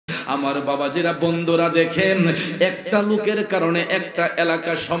আমার বাবাজিরা বন্ধুরা দেখেন, একটা লোকের কারণে একটা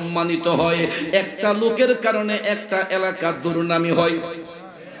এলাকা সম্মানিত হয়, একটা লোকের কারণে একটা এলাকা দুর্নামি হয়।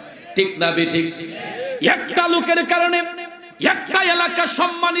 ঠিক না বেঠিক? একটা লোকের কারণে একটা এলাকা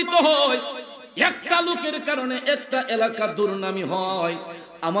সম্মানিত হয়, একটা লোকের কারণে একটা এলাকা দুর্নামি হয়।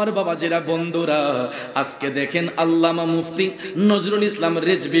 আমার বাবাজিরা বন্ধুরা, আজকে দেখেন আল্লামা মুফতি নজরুল ইসলাম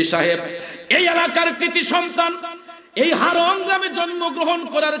রিজভী সাহেব এই এলাকার কৃতি সন্তান, এই হারং গ্রামে জন্মগ্রহণ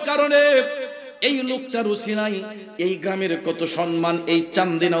করার কারণে এই লোকটার উসিলায় এই গ্রামের কত সম্মান, এই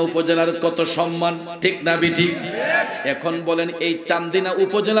চান্দিনা উপজেলার কত সম্মান। ঠিক না বেঠিক? এখন বলেন, এই চান্দিনা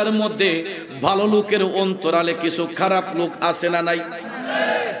উপজেলার মধ্যে ভালো লোকের অন্তরালে কিছু খারাপ লোক আছে না নাই?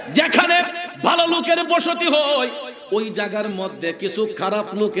 যেখানে ভালো লোকের বসতি হয়, ওই জায়গার মধ্যে কিছু খারাপ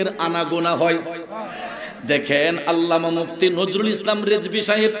লোকের আনাগোনা হয়। দেখেন আল্লামা মুফতি নজরুল ইসলাম রিজভী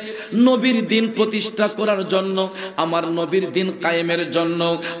সাহেব নবীর দিন প্রতিষ্ঠা করার জন্য, আমার নবীর দিন কায়েমের জন্য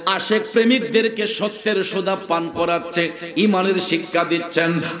আশেক প্রেমিকদেরকে সত্যের সোদা পান করাচ্ছে, ঈমানের শিক্ষা দিচ্ছেন,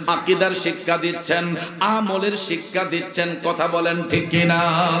 আকীদার শিক্ষা দিচ্ছেন, আমলের শিক্ষা দিচ্ছেন। কথা বলেন ঠিক কিনা?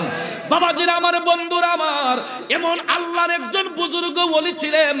 বাবাজিরা আমার, বন্ধুরা আমার, এমন আল্লাহর একজন বুজুর্গ ওলি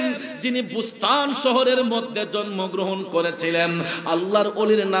ছিলেন যিনি বুস্তান শহরের মধ্যে জন্মগ্রহণ করেছিলেন। আল্লাহর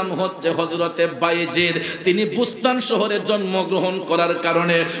ওলির নাম হচ্ছে হযরতে বাইজিদ। তিনি বুস্তান শহরে জন্মগ্রহণ করার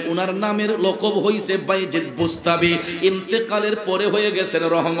কারণে উনার নামের লকব হইছে বাইজিদ বুস্তাবি। ইন্তেকালের পরে হয়ে গেছেন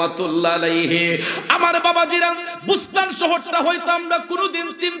রহমাতুল্লাহ আলাইহি। আমার বাবাজিরা, বুস্তান শহরটা হয়তো আমরা কোনোদিন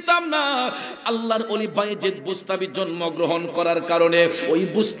চিনতাম না। আল্লাহর ওলি বাইজিদ বুস্তাবি জন্মগ্রহণ করার কারণে ওই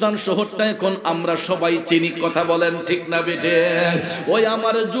বুস্তান শহরটা এখন আমরা সবাই চিনি। কথা বলেন ঠিক না বেঠে? ওই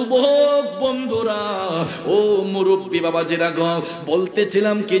আমার যুবক বন্ধুরা, ও মুরব্বী বাবাজিরা গো,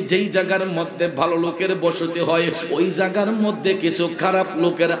 বলতেছিলাম কি, যেই জায়গার মধ্যে ভালো লোকের বসতি হয়, ওই জায়গার মধ্যে কিছু খারাপ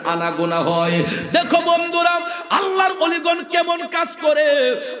লোকের আনাগোনা হয়। দেখো বন্ধুরা, আল্লাহর ওলিগণ কেমন কাজ করে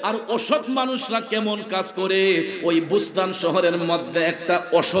আর অসৎ মানুষরা কেমন কাজ করে। ওই বুস্তান শহরের মধ্যে একটা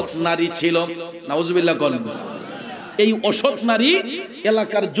অসৎ নারী ছিল, নাউজুবিল্লাহ বলেন। এই অসৎ নারী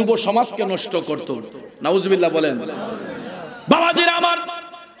এলাকার যুব সমাজকে নষ্ট করত, নাউজুবিল্লাহ বলেন। বাবাজিরা আমার,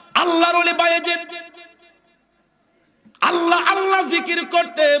 আল্লাহর ওলি বাইজিদ আল্লাহ আল্লাহ জিকির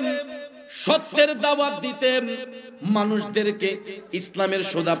করতেন, সত্যের দাওয়াত দিতেন, মানুষদেরকে ইসলামের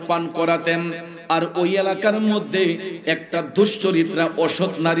সোদা পান করাতেন। আর ওই এলাকার মধ্যে একটা দুশ্চরিত্রা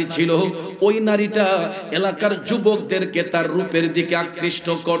অসৎ নারী ছিল। ওই নারীটা এলাকার যুবকদেরকে তার রূপের দিকে আকৃষ্ট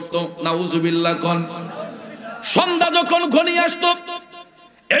করত, নাউজুবিল্লাহ কোন। সন্ধ্যা যখন ঘনিয়ে আসতো,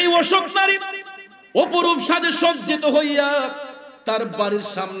 এই অসৎ নারী অপরূপ সাজে সজ্জিত হইয়া তার বাড়ির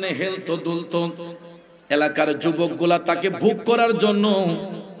সামনে হেলতো দুলতো। এলাকার যুবকগুলা তাকে ভোগ করার জন্য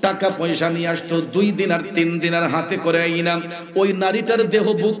টাকা পয়সা নিয়ে আসতো, 2 দিনার 3 দিনার হাতে করে আইনা ওই নারীটার দেহ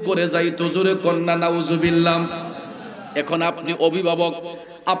ভোগ করে যাইতো। জোরে কন্যা নাউজুবিল্লাহ। এখন আপনি অভিভাবক,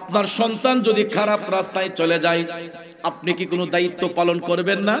 আপনার সন্তান যদি খারাপ রাস্তায় চলে যায়, আপনি কি কোনো দায়িত্ব পালন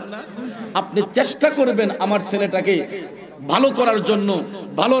করবেন না? আপনি চেষ্টা করবেন আমার ছেলেটাকে ভালো করার জন্য,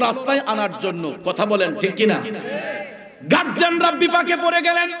 ভালো রাস্তায় আনার জন্য। কথা বলেন ঠিক কিনা? গার্জিয়ানরা বিপাকে পড়ে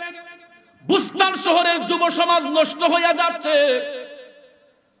গেলেন, বুস্তান শহরের যুব সমাজ নষ্ট হয়ে যাচ্ছে।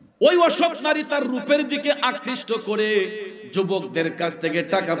 ওই অসৎ নারী তার রূপের দিকে আকৃষ্ট করে যুবকদের কাছ থেকে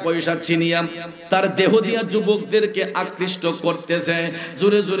টাকা পয়সা ছিনিয়ে তার দেহ দিয়া যুবকদেরকে আকৃষ্ট করতেছে।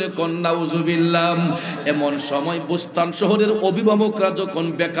 জোরে জোরে কন্যা উজুবিল্লাহ। এমন সময় বুস্তান শহরের অভিভাবকরা যখন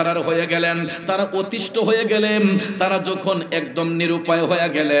বেকার হয়ে গেলেন, তারা অতিষ্ঠ হয়ে গেলেন, তারা যখন একদম নিরুপায় হয়ে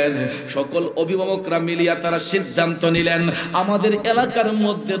গেলেন, সকল অভিভাবকরা মিলিয়া তারা সিদ্ধান্ত নিলেন, আমাদের এলাকার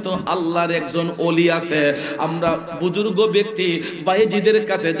মধ্যে তো আল্লাহর একজন ওলি আছে, আমরা বুজুর্গ ব্যক্তি বাইজিদের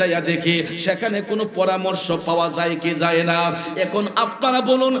কাছে যাইয়া দেখি সেখানে কোনো পরামর্শ পাওয়া যায় কি যায় না। এখন আপনারা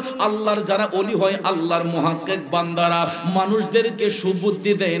বলুন, আল্লাহর যারা ওলি হয়, আল্লাহর মুহাক্কিক বান্দারা মানুষদেরকে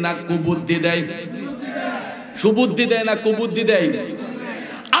সুবুদ্ধি দেয় না কুবুদ্ধি দেয়? সুবুদ্ধি দেয় না কুবুদ্ধি দেয়?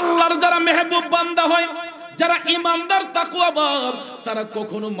 আল্লাহর যারা মেহবুব বান্দা হয়, যারা ইমানদার তাকওয়াবান, তারা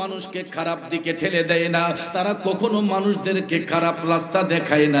কখনো মানুষকে খারাপ দিকে ঠেলে দেয় না, তারা কখনো মানুষদেরকে খারাপ রাস্তা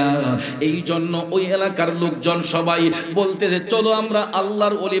দেখায় না। এই জন্য ওই এলাকার লোকজন সবাই বলতেছে, চলো আমরা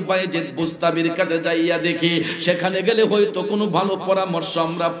আল্লাহর ওলি বাইজিদ বুস্তাবির কাছে যাইয়া দেখি, সেখানে গেলে হয়তো কোনো ভালো পরামর্শ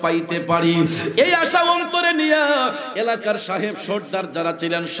আমরা পাইতে পারি। এই আশা অন্তরে নিয়ে এলাকার সাহেব সর্দার যারা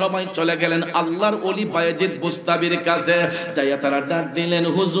ছিলেন সবাই চলে গেলেন আল্লাহর ওলি বাইজিদ বুস্তাবির কাছে। যাইয়া তারা ডাক দিলেন,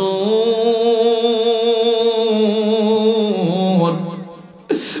 হুজুর,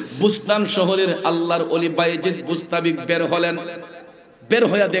 বুস্তান শহরের আল্লাহর ওলি বাইজিদ বুস্তাবি বের হলেন। বের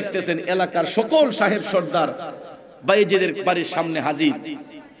হইয়া দেখতেছেন এলাকার সকল সাহেব সর্দার বাইজিদের বাড়ির সামনে হাজির।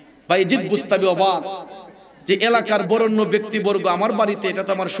 বাইজিদ বুস্তাবি অবাক যে এলাকার বরেণ্য ব্যক্তিবর্গ আমার বাড়িতে, এটা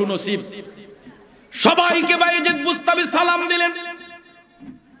তো আমার সুনসিব। সবাইকে বাইজিদ বুস্তাবি সালাম দিলেন।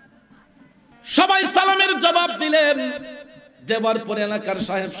 সবাই সালামের জবাব দিলেন। দেবার পরে এলাকার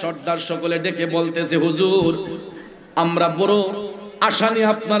সাহেব সর্দার সকলে ডেকে বলতেছে, হুজুর আমরা বড় আশা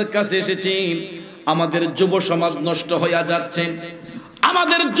নিয়ে আপনার কাছে এসেছি, আমাদের যুব সমাজ নষ্ট হইয়া যাচ্ছে,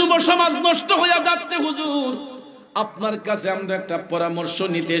 আমাদের যুব সমাজ নষ্ট হইয়া যাচ্ছে হুজুর, আপনার কাছে আমরা একটা পরামর্শ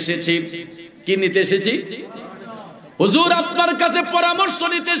নিতে এসেছি। কি নিতে এসেছি? হুজুর আপনার কাছে পরামর্শ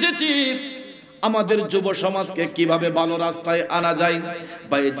নিতে এসেছি, আমাদের যুব সমাজকে কিভাবে ভালো রাস্তায় আনা যায়।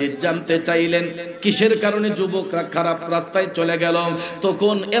 বাইজিদ জানতে চাইলেন কিসের কারণে যুবকরা খারাপ রাস্তায় চলে গেল।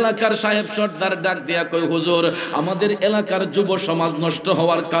 তখন এলাকার সাহেব সর্দার ডাক দিয়া কই, হুজুর আমাদের এলাকার যুব সমাজ নষ্ট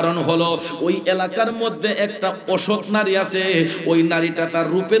হওয়ার কারণ হলো ওই এলাকার মধ্যে একটা অসৎ নারী আছে, ওই নারীটা তার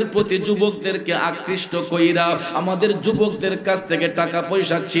রূপের প্রতি যুবকদেরকে আকৃষ্ট কইরা আমাদের যুবকদের কাছ থেকে টাকা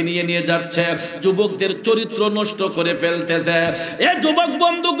পয়সা ছিনিয়ে নিয়ে যাচ্ছে, যুবকদের চরিত্র নষ্ট করে ফেলতেছে। এ যুবক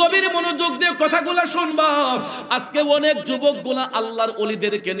বন্ধু গভীর মনোযোগ দিয়ে কথাগুলো শুনবা। আজকে অনেক যুবকগুলা আল্লাহর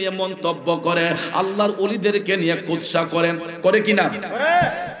ওলিদেরকে নিয়ে মন্তব্য করে, আল্লাহর ওলিদেরকে নিয়ে কুৎসা করেন, করে কিনা?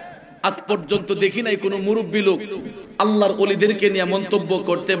 আজ পর্যন্ত দেখি নাই কোনো মুরব্বী লোক আল্লাহর ওলিদেরকে নিয়ে মন্তব্য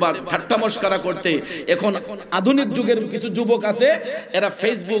করতে বা ঠাট্টা মশকরা করতে। এখন আধুনিক যুগের কিছু যুবক আছে, এরা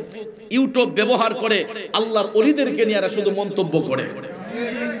ফেসবুক ইউটিউব ব্যবহার করে আল্লাহর ওলিদেরকে নিয়ে এরা শুধু মন্তব্য করে।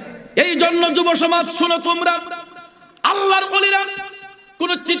 এই জন্য যুব সমাজ শুনো তোমরা, আল্লাহর ওলিরা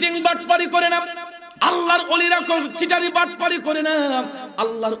কোন চিটিং বাটপারি করে না, আল্লাহর ওলিরা কোন চিটারি বাটপারি করে না।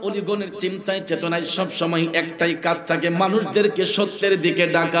 আল্লাহর ওলিগণের চিন্তায় চেতনায় সব সময় একটাই কাজ থাকে, মানুষদেরকে সত্যের দিকে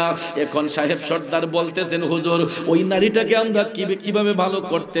ডাকা। এখন সাহেব সর্দার বলতেছেন, হুজুর ওই নারীটাকে আমরা কিভাবে ভালো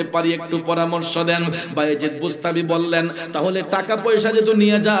করতে পারি একটু পরামর্শ দেন। বাইজিদ বুস্তামি বললেন, তাহলে টাকা পয়সা যেহেতু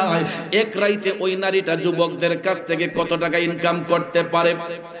নিয়ে যায়, এক রাইতে ওই নারীটা যুবকদের কাছ থেকে কত টাকা ইনকাম করতে পারে।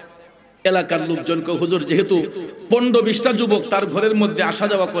 এলাকার লোকজনকে, হুজুর যেহেতু 15-20টা যুবক তার ঘরের মধ্যে আসা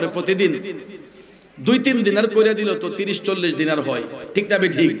যাওয়া করে প্রতিদিন, 2-3 দিনার করে দিল তো 30-40 দিনার হয়, ঠিক না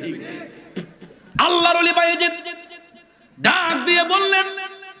ঠিক? আল্লাহর ওলি বাইজিদ ডাক দিয়ে বললেন,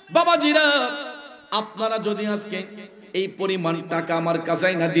 বাবাজিরা আপনারা যদি আজকে এই পরিমাণ টাকা আমার কাছে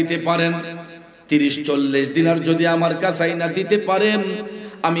না দিতে পারেন, 30-40 দিনার যদি আমার কাছে না দিতে পারেন,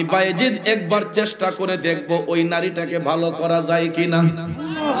 আমি বাইজিদ একবার চেষ্টা করে দেখব ওই নারীটাকে ভালো করা যায় কিনা।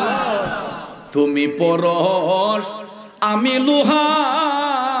 তুমি পরশ আমি লোহা,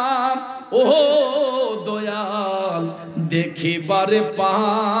 ও দয়াল দেখিবারে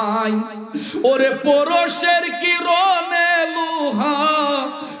পাই, ওরে পরশের কিরণে লোহা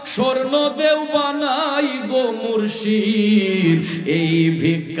স্বর্ণ দেও বানাই গো মুর্শিদ, এই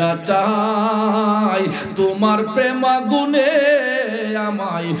ভিক্ষা চাই তোমার প্রেমা গুণে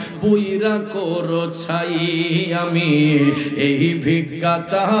আমায় পুইরা করো ছাই, আমি এই ভিক্ষা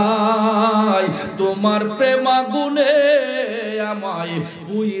চাই তোমার প্রেমা গুণে আমায়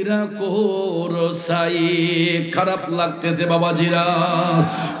পুইরা করো ছাই। খারাপ লাগতেছে বাবাজিরা,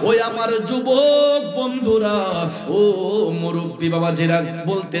 ওই আমার যুবক বন্ধুরা, ও মুরব্বী বাবাজিরা,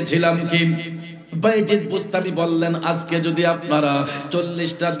 বলতেছিলাম কি, বাইজিদ বুস্তামি বললেন, আজকে যদি আপনারা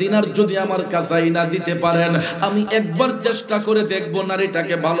 40টা দিনার যদি আমার কাছে না দিতে পারেন, আমি একবার চেষ্টা করে দেখব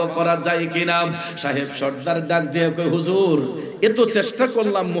নারীটাকে ভালো করা যায় কিনা। সাহেব সর্দার ডাক দিয়ে কই, হুজুর এত চেষ্টা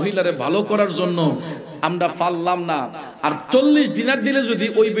করলাম মহিলারে ভালো করার জন্য, আমরা পারলাম না, আর 40 দিনার দিলে যদি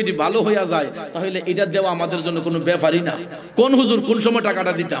ওই বেটি ভালো হইয়া যায়, তাহলে এটা দেওয়া আমাদের জন্য কোনো ব্যাপারই না। কোন হুজুর কোন সময়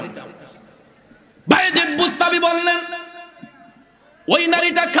টাকাটা দিতাম? বাইজিদ বুস্তামি বললেন, ওই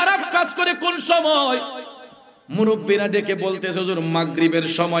নারীটা খারাপ কাজ করে কোন সময়? মুরব্বীরা ডেকে বলতেছে, হুজুর মাগরিবের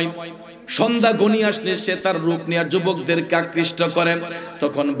সময়, সন্ধ্যা গনি আসলে সে তার রূপ নিয়ে যুবকদেরকে আকৃষ্ট করেন।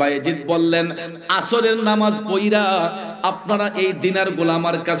 তখন বাইজিদ বললেন, আসরের নামাজ পড়া আপনারা এই দিনারগুলো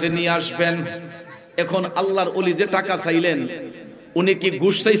আমার কাছে নিয়ে আসবেন। এখন আল্লাহর ওলি যে টাকা চাইলেন, উনি কি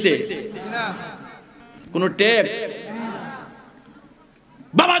ঘুষ চাইছে? কোন ট্যাক্স?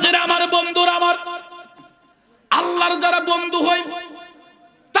 বাবাজিরা আমার, বন্ধুরা আমার, আল্লাহর যারা বন্ধু হয়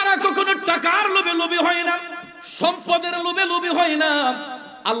তারা কখনো টাকার লোভে লোভী হয় না, সম্পদের লোভে লোভী হয় না।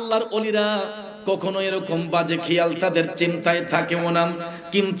 আল্লাহর ওলিরা কখনো এরকম বাজে খেয়াল তাদের চিন্তায় থাকেও না।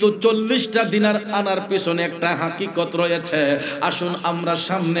 কিন্তু 40টা দিনার আনার পেছনে একটা হাকিকত রয়েছে। আসুন আমরা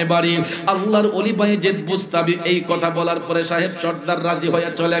সামনে বাড়ি। আল্লাহর ওলি বাইজিদ বুস্তামি এই কথা বলার পরে সাহেব সর্দার রাজি হয়ে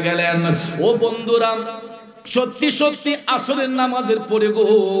চলে গেলেন। ও বন্ধুরা, সত্যি সত্যি আসরের নামাজের পরে গো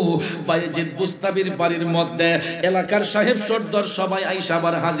বাইজিদ বুস্তামির বাড়ির মধ্যে এলাকার সাহেব সর্দার সবাই আইসা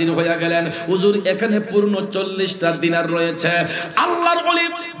আবার হাজির হয়ে গেলেন। হুজুর এখানে পূর্ণ 40টা দিনার রয়েছে। আল্লাহর ওলি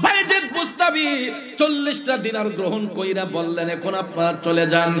বাইজিদ বুস্তামি 40টা দিনার গ্রহণ কইরা বললেন, এখন আপনারা চলে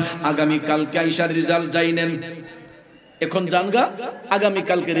যান, আগামী কালকে আইসার রেজাল্ট জানেন। এখন জানগা, আগামী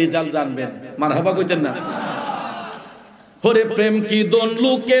কালকে রেজাল্ট জানবেন। মারহাবা কইতেন না? ওরে প্রেম কি দন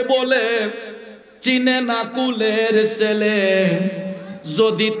লোকে বলে, চিনে না কুলের ছেলে,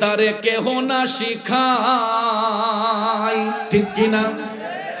 যদি তারে কেহ না শিখায়, ঠিক কিনা?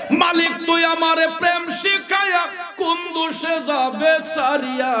 মালিক তুই আমারে প্রেম শিখায়া কোন দোষে যাবে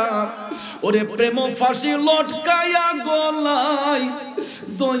সারিয়া, ওরে প্রেম ফাঁসি লটকায়া গলায়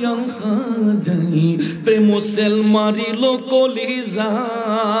দয়াল খাজাই প্রেম সেল মারিল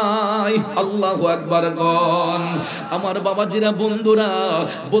কলিজায়। আল্লাহু আকবার গন। আমার বাবাজিরা বন্ধুরা,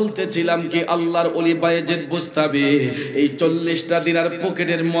 বলতেছিলাম কি আল্লাহর ওলি বায়েজিদ বুস্তামি এই 40টা দিনার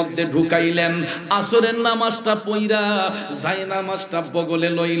পকেটের মধ্যে ঢুকাইলেন, আসরের নামাজটা পইরা যায় নামাজটা বগলে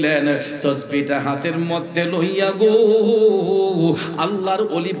লইলেন, তাসবিহটা হাতের মধ্যে লইয়া গো আল্লাহর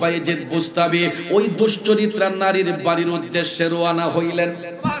ওলি বায়েজিদ বুস্তামি ওই দুশ্চরিত্রা নারীর বাড়ির উদ্দেশ্যে রওনা হইলেন।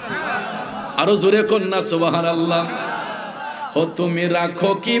 আরো জোরে কন্যা সুবহানাল্লাহ। ও তুমি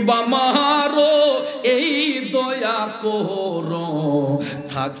রাখো কি বামারো এই দয়া করো,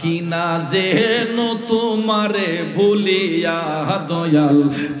 থাকি না যেন তোমারে ভুলিয়া দয়াল,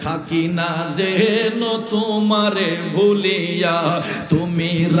 থাকি না যেন তোমারে ভুলিয়া,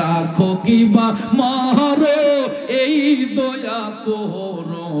 তুমি রাখো কি বামারো এই দয়া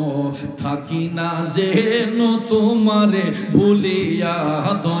করো, থাকি না যেন তোমারে ভুলিয়া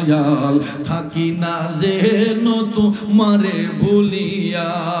দয়াল, থাকি না যেন তোমারে ভুলিয়া।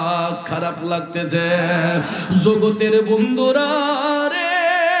 খারাপ লাগতেছে জগতের বন্ধুরা রে,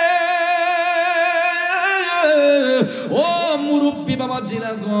 ও মুরব্বী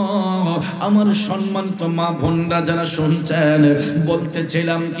বাবাজিরা গো, আমার সম্মানিত মা বোনরা যারা শুনছেন,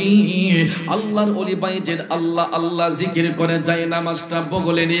 বলতেছিলাম কি আল্লাহর ওলি বায়েজিদ আল্লাহ আল্লাহ জিকির করে যায় নামাজটা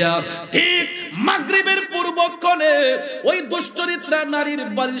বগলে নিয়া ঠিক মাগরিবের পূর্বক্ষণে ওই দুশ্চরিত্রা নারীর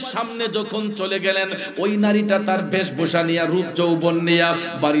বাড়ির সামনে যখন চলে গেলেন, ওই নারীটা তার বেশভূষা নিয়া রূপ যৌবন নিয়া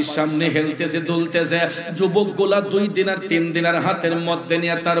বাড়ির সামনে হেলতেছে দুলতেছে, যুবকগুলা 2 দিনার 3 দিনার হাতের মধ্যে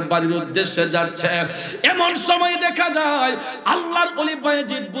নিয়ে তার বাড়ির উদ্দেশ্যে যাচ্ছে। এমন সময় দেখা যায় আল্লাহর ওলি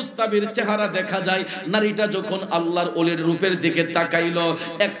বায়েজিদ বুস্তামির চেহারা দেখা যায়। নারীটা যখন আল্লাহর ওলির রূপের দিকে তাকাইলো,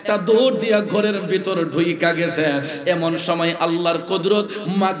 একটা দৌড় দিয়া ঘরের ভিতর ঢুইকা গেছে। এমন সময় আল্লাহর কুদরত,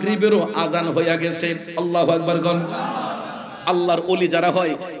 মাগরিবেরও আজান হইয়া গেছে। আল্লাহু আকবার গণ। আল্লাহর ওলি যারা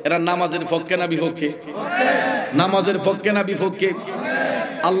হয় এরা নামাজের পক্ষে না বিপক্ষে? নামাজের পক্ষে না বিপক্ষে?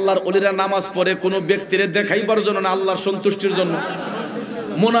 আল্লাহর ওলিরা নামাজ পড়ে কোনো ব্যক্তিরে দেখাইবার জন্য না, আল্লাহর সন্তুষ্টির জন্য।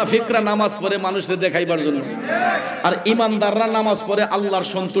 মুনাফিকরা নামাজ পড়ে মানুষকে দেখাইবার জন্য, আর ইমানদাররা নামাজ পড়ে আল্লাহর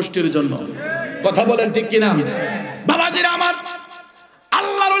সন্তুষ্টির জন্য। কথা বলেন ঠিক কিনা? বাবাজিরা আমার,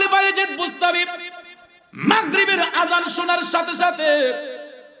 আল্লাহর ওলি বায়েজিদ বুস্তামি মাগরিবের আজান শোনার সাথে সাথে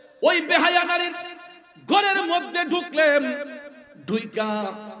ওই বেহায়া নারীর ঘরের মধ্যে ঢুকলেন, ঢুইকা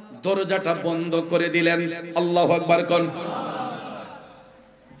দরজাটা বন্ধ করে দিলেন। আল্লাহু আকবার কোন।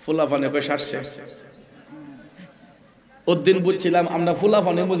 ফুলাফানে কই সারছে। ওদিন বুঝছিলাম আমরা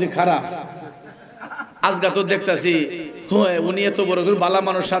ফুলাফানে বুঝি খারাপ, আজগা তো দেখতাছি উনি এত বড় করে বালা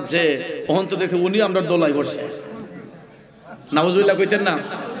মানুষ সাজছে, ওহন তো দেখছি উনি আমরা দোলাই করছে। নাউজুবিল্লাহ কইতেন না?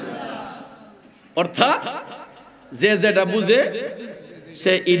 অর্থাৎ যে যেটা বুঝে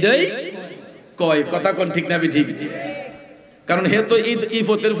সে ইডাই কয়। কথা কোন ঠিক না? ঠিক। কারণ হে তো ঈদ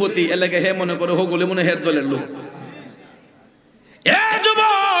ইফতের প্রতি এলাকা, হে মনে করে হোগলে মনে হের দলের লোক। এ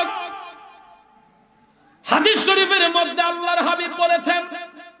যুবক, হাদিস শরীফের মধ্যে আল্লাহর হাবিব বলেছেন,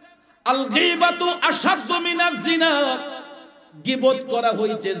 আল গীবাতু আশাদ্দু মিনাজ জিনা, গীবত করা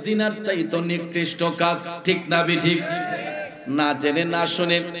হইছে জিনার চাইতে নিকৃষ্ট কাজ। ঠিক না ঠিক? না জেনে না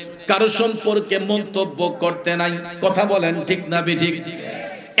শুনে কারো সম্পর্কে মন্তব্য করতে নাই। কথা বলেন ঠিক না ঠিক?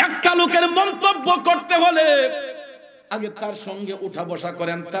 একটা লোকের মন্তব্য করতে হলে আগে তার সঙ্গে উঠা বসা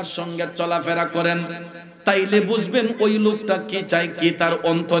করেন, তার সঙ্গে চলাফেরা করেন, তাইলে বুঝবেন ওই লোকটা কি চাই, কি তার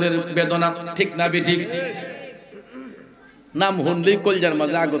অন্তরের বেদনা। ঠিক না ঠিক? নাম শুনলেই কলজার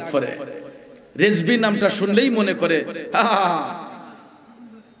মাঝে আগত পড়ে, রেজবি নামটা শুনলেই মনে করে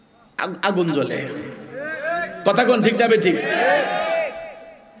আগুন জ্বলে। কথা কোন ঠিক না ঠিক?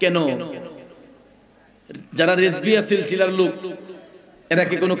 কেন? যারা রেজবিয়া সিলসিলার লোক, এরা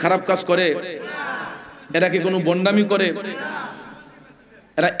কি কোনো খারাপ কাজ করে? এরা কি কোনো বন্ডামি করে?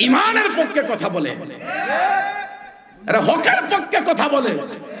 এরা ইমানের পক্ষে কথা বলে, এরা হকের পক্ষে কথা বলে।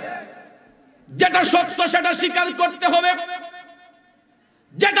 যেটা সত্য সেটা স্বীকার করতে হবে,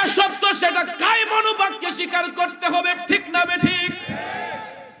 যেটা সত্য সেটা কায়েম অনুবাক্যে স্বীকার করতে হবে। ঠিক না ঠিক?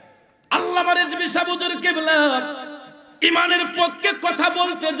 আল্লামা রেজভী সাহেব হুজুর কিবলা ইমানের পক্ষে কথা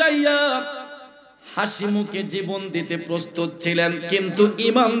বলতে যাইয়া হাসি মুখে জীবন দিতে প্রস্তুত ছিলেন, কিন্তু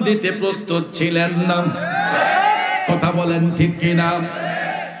ঈমান দিতে প্রস্তুত ছিলেন না। কথা বলেন ঠিক কিনা?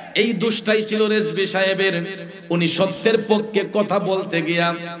 এই দোষটাই ছিল রেজভী সাহেবের। উনি সত্যের পক্ষে কথা বলতে গিয়া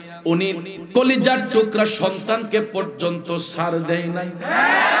উনি কলিজার টুকরা সন্তানকে পর্যন্ত ছাড় দেয় নাই।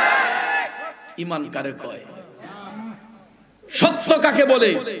 ঈমান কারে কয়? সত্য কাকে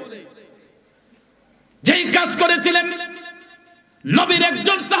বলে? যেই কাজ করেছিলেন নবীর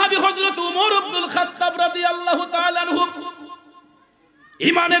একজন সাহাবী হযরত ওমর ইবনুল খাত্তাব রাদিয়াল্লাহু তাআলা আনহু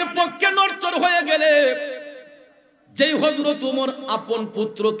ঈমানের পক্ষে নড়চড় হয়ে গেলে যেই হযরত ওমর আপন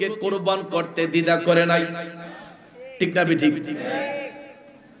পুত্রকে কুরবান করতে দ্বিধা করে নাই, ঠিক না ঠিক?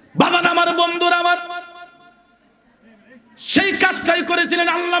 বাবান আমার, বন্ধুরা আমার, সেই কাজটাই করেছিলেন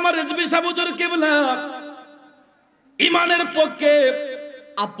আল্লামা রিজভী সাহেব হুজুর কিবলা। ঈমানের পক্ষে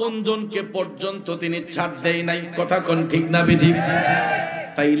আপনজনকে পর্যন্ত তিনি ছাড় দেয় নাই। কথা কোন ঠিক না ঠিক?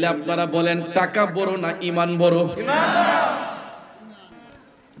 তাইলে আপনারা বলেন টাকা বড় না ঈমান বড়?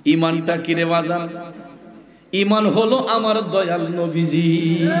 ঈমানটা কি রে বাজান? ঈমান হলো আমার দয়াল নবীজি।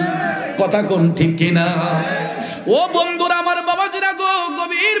 কথা কোন ঠিক কিনা? ও বন্ধুরা আমার, বাবাজিরা গো,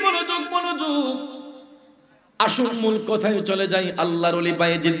 গভীর মনোযোগ মনোযোগ। আসল মূল কথায় চলে যাই। আল্লাহর ওলি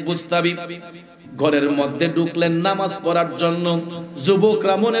বায়েজিদ বুস্তাবি ঘরের মধ্যে ঢুকলেন নামাজ পড়ার জন্য।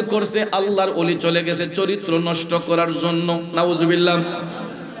 যুবকরা মনে করছে আল্লাহর ওলি চলে গেছে চরিত্র নষ্ট করার জন্য। নাউজুবিল্লাহ।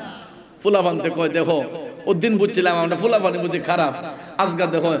 ফুলাবানতে কয় দেখো, ওদিন বুঝছিলাম আমরা ফুলাবানি বুঝি খারাপ, আজগা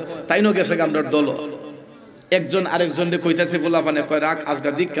দেখো তাইনো গেছে আমরা দল। একজন আরেকজনকে কইতাছে ফুলাবানে, কয় রাখ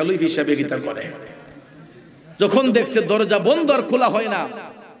আজগা দিক কালুই হিসাবে গীতা করে। যখন দেখছে দরজা বন্ধ আর খোলা হয় না,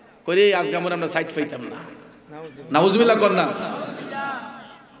 কই আজগা মনে আমরা সাইড পাইতাম না। নাউজুবিল্লাহ কর না।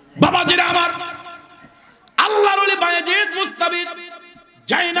 বাবাজিরা আমার, আল্লাহর ওলি বায়েজিদ বুস্তাবি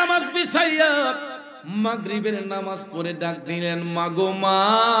যাই নামাজ বিছাইয়া মাগরিবের নামাজ পড়ে ডাক দিলেন, মাগো মা।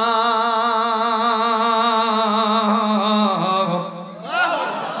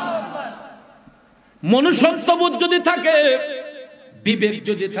 মনুষ্যত্ববোধ যদি থাকে, বিবেক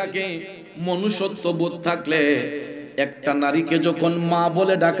যদি থাকে, মনুষ্যত্ববোধ থাকলে একটা নারীকে যখন মা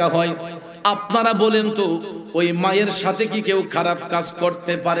বলে ডাকা হয়, আপনারা বলেন তো ওই মায়ের সাথে কি কেউ খারাপ কাজ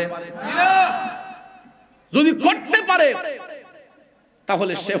করতে পারে? যদি করতে পারে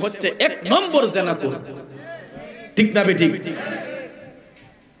তাহলে সে হচ্ছে এক নম্বর জেনাতুর, ঠিক না ঠিক?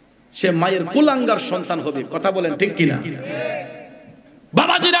 সে মায়ের কুলাঙ্গার সন্তান হবে। কথা বলেন ঠিক কিনা?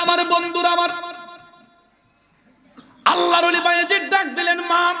 বাবাজিরা আমার, বন্ধুরা আমার, আল্লাহর ওলি বায়েজিদ ডাক দিলেন,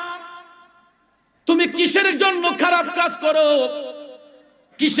 মা তুমি কিসের জন্য খারাপ কাজ করো?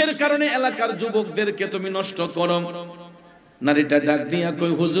 কিসের কারণে এলাকার যুবকদেরকে তুমি নষ্ট করো? নারীটা ডাক দিয়া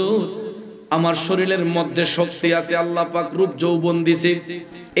কই, হুজুর আমার শরীরের মধ্যে শক্তি আছে, আল্লাহ পাক রূপ যৌবন দিয়েছে,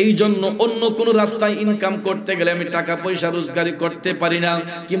 এই জন্য অন্য কোন রাস্তায় ইনকাম করতে গেলে আমি টাকা পয়সা রোজগারি করতে পারি না,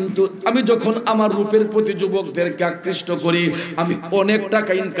 কিন্তু আমি যখন আমার রূপের প্রতি যুবকদেরকে আকৃষ্ট করি আমি অনেক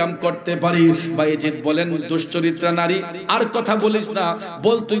টাকা ইনকাম করতে পারি। বায়েজিদ বলেন, দুশ্চরিত্রা নারী আর কথা বলিস না,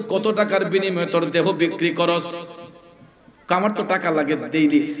 বল তুই কত টাকার বিনিময়ে তোর দেহ বিক্রি করস? আমার তো টাকা লাগে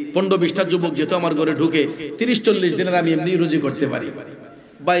ডেইলি 15-20টা যুবক যেহেতু আমার ঘরে ঢুকে 30-40 দিনের আমি এমনি রুজি করতে পারি।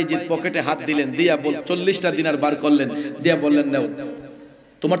 বায়েজিদ পকেটে হাত দিলেন, দিয়া বল 40টা দিনার বার করলেন, দিয়া বললেন, নাও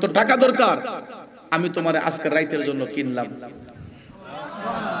তোমার তো টাকা দরকার, আমি তোমার আজকের রাতের জন্য কিনলাম।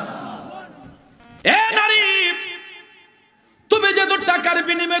 এ নারী, তুমি যত টাকার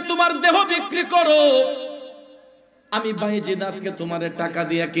বিনিময়ে তোমার দেহ বিক্রি করো, আমি বায়েজিদ আজকে তোমারে টাকা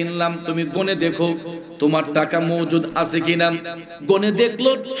দিয়া কিনলাম, তুমি গনে দেখো তোমার টাকা মজুদ আছে কিনা। গনে দেখলো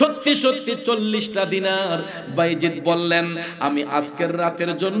সত্যি সত্যি 40টা দিনার। বায়েজিদ বললেন, আমি আজকের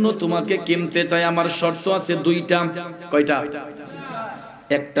রাতের জন্য তোমাকে কিনতে চাই, আমার শর্ত আছে 2টা। কয়টা?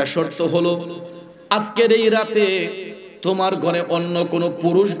 একটা শর্ত হলো আজকের এই রাতে তোমার ঘরে অন্য কোনো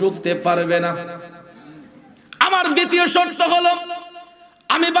পুরুষ ঢুকতে পারবে না। আমার দ্বিতীয় শর্ত হলো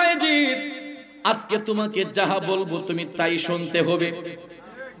আমি বায়েজিদ আজকে তোমাকে যাহা বলবো তুমি তাই শুনতে হবে।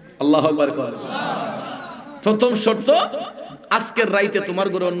 আল্লাহু আকবার কর। প্রথম শর্ত, আজকের রাইতে তোমার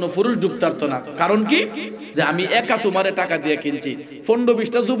ঘরে অন্য পুরুষ ঢুকতে পারতো না। কারণ কি? যে আমি একা তোমারে টাকা দিয়ে কিনছি,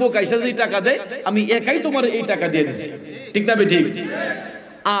 15-20টা যুবক আইসা যে টাকা দেয় আমি একাই তোমার এই টাকা দিয়ে দিছি, ঠিক না ঠিক?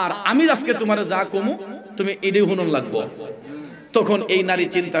 আর আমি আজকে তোমারে যা কমু তুমি এটাই হুনন লাগবো। তখন এই নারী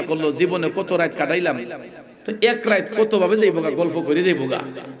চিন্তা করলো, জীবনে কত রাত কাটাইলাম, তো এক রাত কত ভাবে যাইব গা, গল্প করে যাইব গা,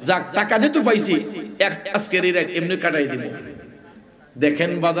 যাক টাকা যেহেতু পাইছি আজকের এই রাত এমনি কাটাই দিব।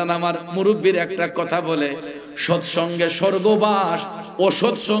 দেখেন বাজান আমার, মুরব্বীর একটা কথা বলে, সৎসঙ্গে স্বর্গবাস,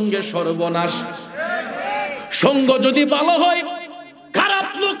 অসৎ সঙ্গে সর্বনাশ। সঙ্গ যদি ভালো হয়, খারাপ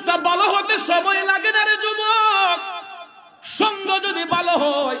লোকটা ভালো হতে সময় লাগে না রে যুবক। সঙ্গ যদি ভালো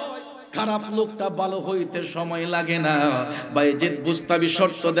হয়, খারাপ লোকটা ভালো হইতে সময় লাগে না। বায়েজিদ বুস্তামি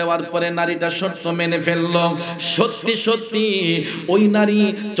শর্ত দেওয়ার পরে নারীটা শর্ত মেনে ফেললো। সত্যি সত্যি ওই নারী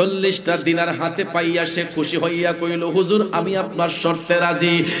 40টা দিনার হাতে পাইয়া সে খুশি হইয়া কইল, হুজুর আমি আপনার শর্তে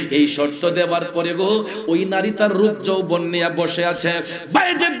রাজি। এই শর্ত দেওয়ার পরে গো ওই নারী তার রূপ যৌবন নিয়ে বসে আছে।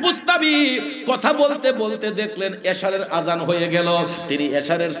 বায়েজিদ বুস্তামি কথা বলতে বলতে দেখলেন এশারের আজান হয়ে গেল। তিনি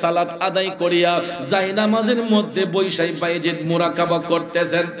এশারের সালাত আদায় করিয়া জায়নামাজের মধ্যে বৈশাই বায়েজিদ মুরাকাবা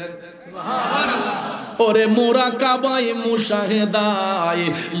করতেছেন। ওরে মুরাকাবায় মুশাহেদায়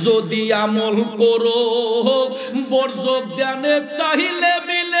যদি আমল করো, বর্জক ধ্যানে চাহিলে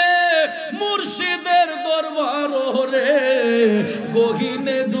মিলে মুর্শিদের দরবার রে।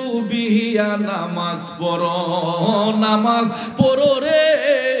 গহিনে ডুবিয়া নামাজ পড়ো, নামাজ পড়ো রে।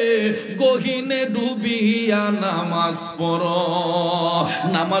 গহিনে ডুবিয়া নামাজ পড়ো।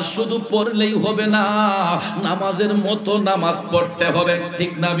 নামাজ শুধু পড়লেই হবে না, নামাজের মতো নামাজ পড়তে হবে,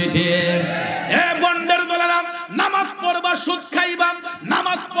 ঠিক না বিঠি? এ বন্ডের দলেরা, নামাজ পড়বা সুদ খাইবা,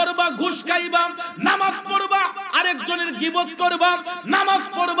 নামাজ পড়বা ঘুষ খাইবা, নামাজ পড়বা আরেকজনের গীবত করবা, নামাজ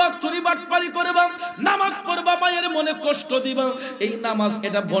পড়বা চুরি বাটপারি করবা, নামাজ পড়বা মায়ের মনে কষ্ট দিবা। এই নামাজ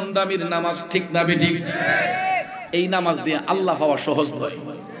এটা ভণ্ডামির নামাজ, ঠিক না বিঠি? এই নামাজ দিয়ে আল্লাহ পাওয়া সহজ নয়।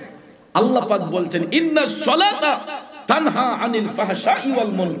 আল্লাহ পাক বলছেন ইন্নাস সালাতা তানহা আনিল ফাহশাই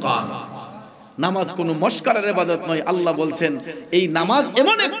ওয়াল মুনকার। নামাজ কোনো মস্কারের ইবাদত নয়। আল্লাহ বলছেন এই নামাজ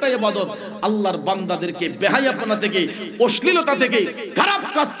এমন একটা ইবাদত আল্লাহর বান্দাদেরকে বেহায়াপনা থেকে, অশ্লীলতা থেকে, খারাপ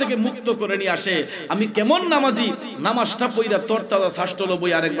কাজ থেকে মুক্ত করে নিয়ে আসে। আমি কেমন নামাজি? নামাজটা পইরা তরতাজা শাস্ত্রল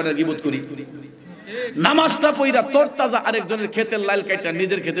বই আরেকবারের গীবত করি, নামাজটা পইরা তরতাজা আরেকজনের ক্ষেতের লাল কাইটা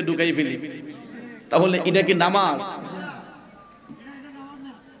নিজের ক্ষেতে ঢুকাই ফেলি, তাহলে এটা কি নামাজ?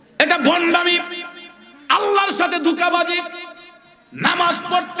 এটা ভণ্ডামি, আল্লাহর সাথে ধোঁকাবাজি। নামাজ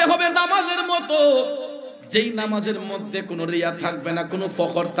পড়তে হবে নামাজের মতো, যেই নামাজের মধ্যে কোনো রিয়া থাকবে না, কোনো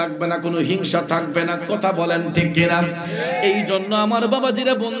ফখর থাকবে না, কোনো হিংসা থাকবে না। কথা বলেন ঠিক কিনা? এই জন্য আমার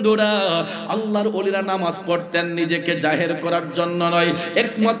বাবাজিরা, বন্ধুরা, আল্লাহর ওলিরা নামাজ পড়তেন নিজেকে জাহের করার জন্য নয়,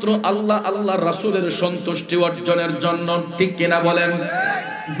 একমাত্র আল্লাহ আল্লাহর রাসূলের সন্তুষ্টি অর্জনের জন্য, ঠিক কিনা বলেন?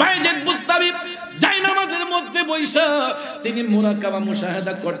 বায়েজিদ বুস্তামি জায়নামাজের মধ্যে বৈশা তিনি মুরাকাবা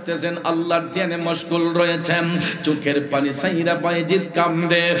মুশাহাদা করতেছেন, আল্লাহর ধ্যানে মশগুল রয়েছেন। চোখের পানি সাইরা বায়েজিদ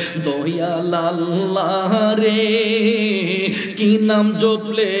কান্দে, দয়াল আল্লাহ রে কি নাম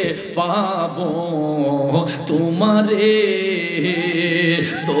জপলে পাবো তোমারে,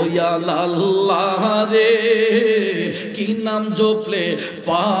 দয়াল আল্লাহ রে কি নাম জপলে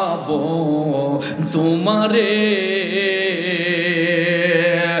পাবো তোমারে।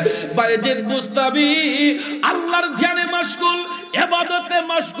 বায়েজিদ বুস্তামি আল্লাহর ধ্যানে মশগুল, ইবাদতে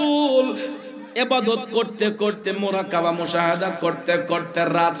মশগুল। ইবাদত করতে করতে, মুরাকাবা মুশাহাদা করতে করতে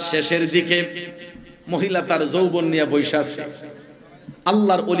রাত শেষের দিকে মহিলা তার যৌবন নিয়ে বসে আছে।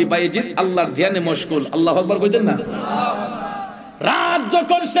 আল্লাহর ওলি বায়েজিদ আল্লাহর ধ্যানে মশগুল। আল্লাহু আকবার কইতেন না? রাত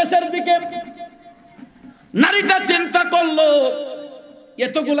যখন শেষের দিকে নারীটা চিন্তা করলো,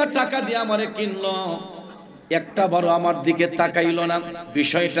 এতগুলা টাকা দিয়ে আমারে কিনলো, একটা বারো আমার দিকে তাকাইলো না,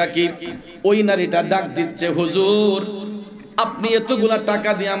 বিষয়টা কি? ওই নারীটা ডাক দিচ্ছে, হুজুর আপনি এতগুলা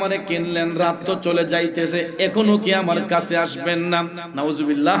টাকা দিয়ে আমারে কিনলেন, রাত তো চলে যাইতেছে, এখনো কি আমার কাছে আসবেন না?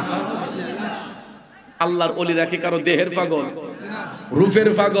 নাউজুবিল্লাহ। আল্লাহর ওলিরা কি কারো দেহের পাগল, রূপের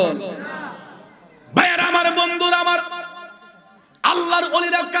পাগল? ভাইয়ারা আমার, বন্ধুরা আমার, আল্লাহর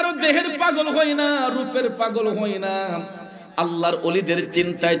ওলিরা কারো দেহের পাগল হয় না, রূপের পাগল হয় না। আল্লাহর ওলিদের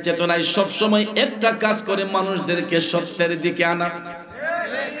চিন্তায় চেতনায় সবসময় একটা কাজ করে, মানুষদেরকে সত্যের দিকে আনা।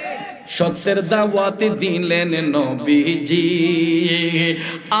 সত্যের দাওয়াত দিলেন নবীজি,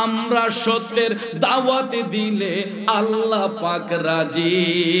 আমরা সত্যের দাওয়াত দিলে আল্লাহ পাক রাজি।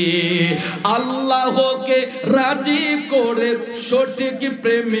 আল্লাহকে রাজি করে সঠিক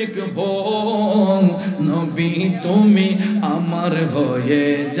প্রেমিক হও, নবী তুমি আমার হয়ে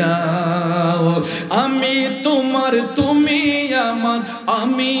যাও। আমি তোমার, তুমি আমার,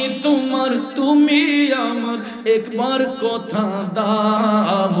 আমি তোমার, তুমি আমার, একবার কথা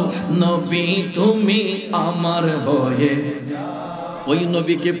দাও, নবী তুমি আমার হয়ে যাও। ওই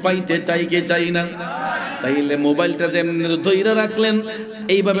নবীকে পাইতে চাই কে চাই না? তাইলে মোবাইলটা যেমন ধইরা রাখলেন,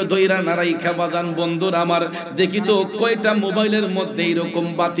 এইভাবে ধইরা না রাইখা বাজান বন্ধুরা আমার, দেখি তো কয়টা মোবাইলের মধ্যে এরকম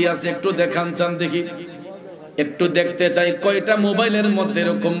বাতি আছে, একটু দেখান চান দেখি, একটু দেখতে চাই কয়টা মোবাইলের মধ্যে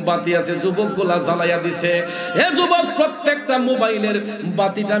এরকম বাতি আছে। যুবকগুলা জ্বালাইয়া দিছে। হে যুবক, প্রত্যেকটা মোবাইলের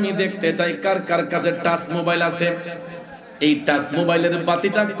বাতিটা আমি দেখতে চাই, কার কার কাছে টাচ মোবাইল আছে? এই টাচ মোবাইলের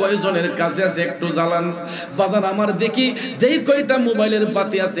বাতিটা কয়জনের কাছে আছে একটু জ্বালান বাজান আমার, দেখি যেই কয়টা মোবাইলের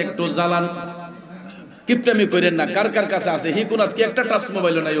বাতি আছে একটু জ্বালান। কিপটামি করেন না, কার কার কাছে আছে? হিকুনাত কি একটা টাচ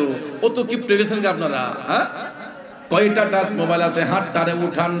মোবাইল নাই? ও তো কিপটে গেছেন আপনারা, হ্যাঁ? কয়টা টাচ মোবাইল আছে হাতটারে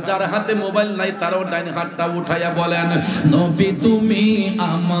উঠান, যার হাতে মোবাইল নাই তারও ডাইন হাতটা উঠাইয়া বলেন নবী তুমি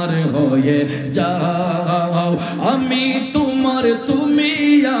আমার হয়ে যাও, আমি তোমার তুমি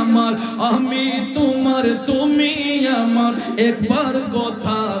আমার, আমি তোমার তুমি আমার, একবার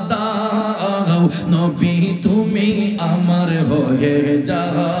কথা দাও নবী তুমি আমার হয়ে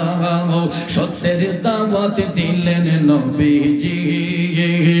যাও। সত্যের দাওয়াত দিলেন নবীজি,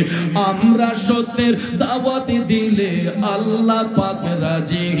 আমরা সত্যের দাওয়াত দিলে আল্লাহ পাক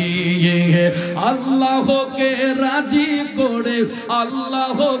রাজি, আল্লাহকে রাজি করে,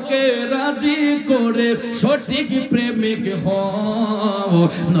 আল্লাহকে রাজি করে সঠিক প্রেমিক হও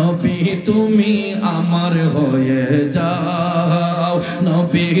নবী তুমি আমার হয়ে যাও,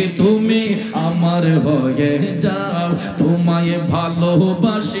 নবী তুমি আমার হয়ে যাও। তোমায়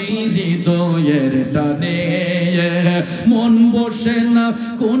ভালোবাসি হৃদয়ের টানে, মন বসে না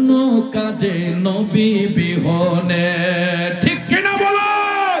কোনো কাজে নবী বিহনে। ঠিক কিনা বলো,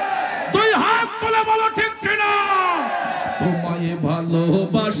 দুই হাত তুলে বলো ঠিক কিনা। তোমায়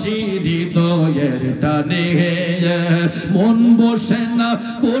ভালোবাসি হৃদয়ের টানে, মন বসে না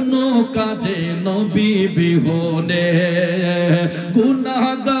কোনো কাজে নবী বিহনে।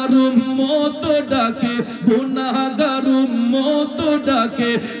 গুনাহগার উম্মত ডাকে, গুনাহগার উম্মত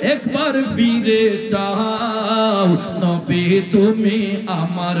ডাকে, একবার ফিরে চাও নবী তুমি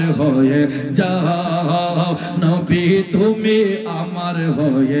আমার হয়ে যাও, নবী তুমি আমার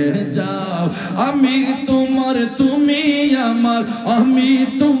হয়ে যাও। আমি তোমার তুমি আমার, আমি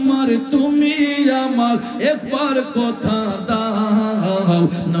তোমার তুমি আমার, একবার কথা দাও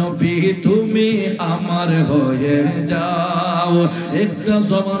নবী তুমি আমার হয়ে যাও। একটা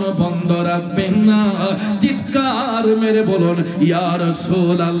জবান বন্ধ রাখবেন না, চিৎকার মেরে বলুন ইয়া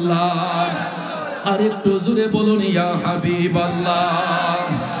রাসূলুল্লাহ, আর একটু জোরে বলুন ইয়া হাবিবাল্লাহ।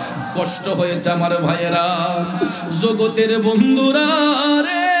 কষ্ট হয়েছে আমার ভাইয়েরা, জগতের বন্ধুরা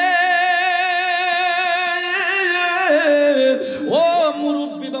রে, ও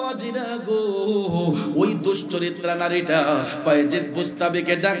মুরব্বি বাবাজিরা গো, ওই দুশ্চরিত্রা নারীটা বায়েজিদ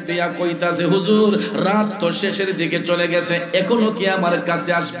বুস্তাবিকে ডাক দিয়া কইতাছে হুজুর রাত তো শেষের দিকে চলে গেছে, এখনো কি আমার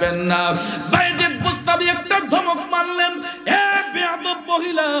কাছে আসবেন না? বায়েজিদ বুস্তাবি একটা ধমক মারলেন, এ বেয়াদব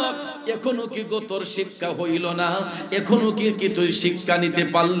মহিলা, এখনো কি গো তোর শিক্ষা হইল না? এখনো কি তুই শিক্ষা নিতে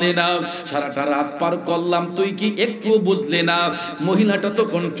পারলে না? সারাটা রাত পার করলাম, তুই কি একটু বুঝলে না? মহিলাটা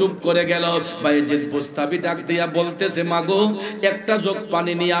তখন চুপ করে গেল। বায়েজিদ বুস্তাবি ডাক দিয়া বলতেছে মাগো একটা জগ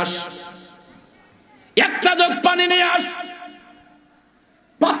পানি নিয়ে আস, একটা জগ পানি নিয়ে আস।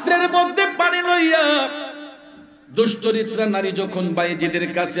 পাত্রের মধ্যে পানি লইয়া দুশ্চরিত্রা নারী যখন বায়েজিদের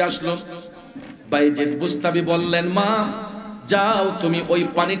কাছে আসলো, বায়েজিদ বুস্তাবি বললেন মা যাও তুমি ওই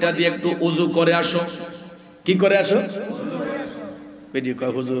পানিটা দিয়ে একটু ওযু করে আসো। কি করে আসো? বেটি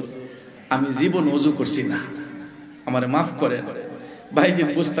কয় হুজুর আমি জীবন ওযু করছি না, আমারে মাফ করেন। বায়েজিদ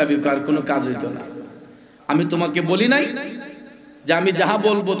বুস্তাবি আর কোনো কাজ হইতো না। আমি তোমাকে বলি নাই যে আমি যাহা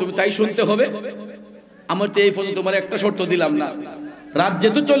বলবো তুমি তাই শুনতে হবে? আমার তো এই পর্যন্ত তোমার একটা শর্ত দিলাম না, রাত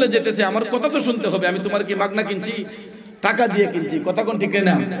যেহেতু চলে যেতেছে আমার কথা তো শুনতে হবে। আমি তোমার কি মাগনা কিনছি? টাকা দিয়ে কিনছি, কথা কোন ঠিক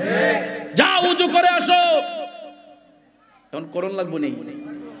না? যাও ওযু করে আসো। এখন করণ লাগবো নেই,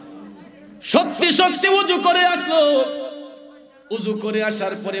 সত্যি সত্যি ওযু করে আসলো। ওযু করে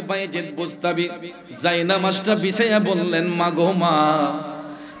আসার পরে বায়েজিদ বুস্তাবি জায়নামাজটা বিছাইয়া বললেন মা গো মা,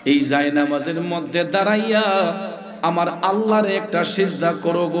 এই জায়নামাজের মধ্যে দাঁড়াইয়া আমার আল্লাহর একটা সিজদা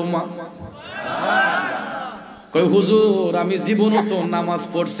করো গো মা। কই হুজুর আমি জীবনও তো নামাজ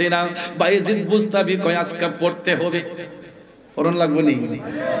পড়ছি না। বায়েজিদ বুস্তাবি কয় আজকে পড়তে হবে। করণ লাগবে নি?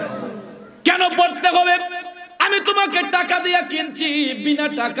 কেন পড়তে হবে? আমি তোমাকে টাকা দিয়া কিনছি, বিনা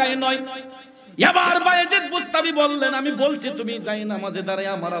টাকায় নয়। এবার বায়েজিদ বুস্তাবি বললেন আমি বলছি তুমি জায়নামাজে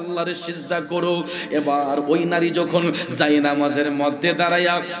দাঁড়ায় আমার আল্লাহর সিজদা করো। এবার ওই নারী যখন জায়নামাজের মধ্যে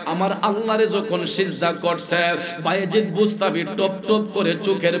দাঁড়ায়া আমার আল্লাহরে যখন সিজদা করছে, বায়েজিদ বুস্তাবি টপ টপ করে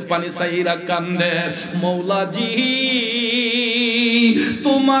চোখের পানি ছাইরা কান্দে, মৌলাজি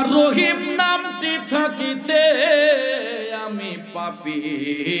তোমার রহিম নামটি থাকিতে আমি পাপী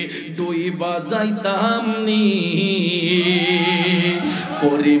ডুইবা যাইতাম নি,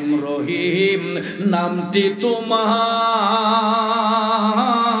 করিম রহিম নামটি তোমার,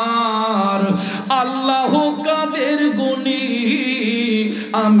 আল্লাহ কাদের গুণী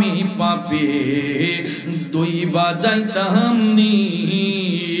আমি পাপী ডুইবা যাইতাম নি।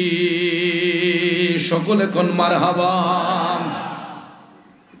 সকলে কোন মারহাবা।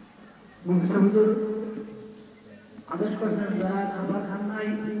 আদেশ করছেন যারা খাবার খান নাই,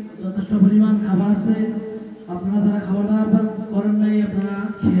 যথেষ্ট পরিমাণ খাবার আছে, আপনারা যারা খাবার দাবার করেন নাই আপনারা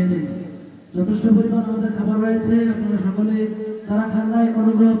খেয়ে নিন। যথেষ্ট পরিমাণ আমাদের খাবার রয়েছে, আপনারা সকলে যারা খান নাই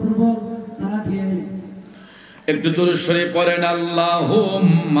অনুগ্রহপূর্বক তারা খেয়ে নিন। একটু দরুদ শরীফ পড়েন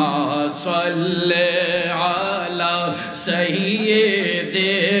আল্লাহুম্মা সাল্লি আলা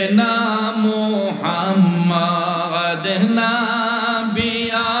সাইয়্যিদিনা মুহাম্মাদ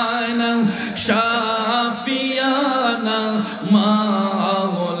নাবিয়ানা শাফিয়ানা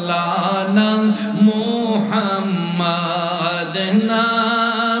মাওলানা মুহাম্মাদ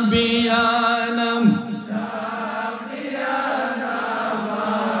নাবিয়ানা শাফিয়ানা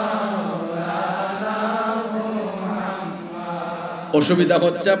মাওলানা মুহাম্মাদ। অসুবিধা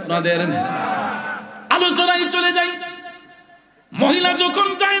হচ্ছে আপনাদের? আলোচনায় চলে যাই। মহিলা যখন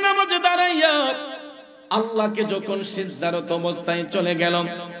যায় নামাজে দাঁড়াইয়া আল্লাহকে যখন সিজদারত অবস্থায় চলে গেল,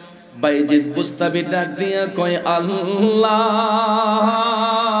 বাইজিদ বুস্তাবি ডাক দিয়া কয় আল্লাহ,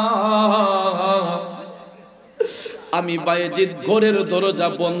 আমি বাইজিদ ঘরের দরজা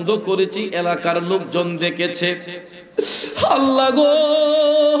বন্ধ করেছি, এলাকার লোকজন দেখেছে। আল্লাহ গো,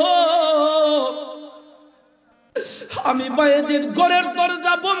 আমি বাইজিদ ঘরের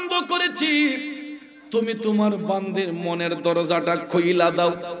দরজা বন্ধ করেছি, তুমি তোমার বান্দির মনের দরজাটা খুইলা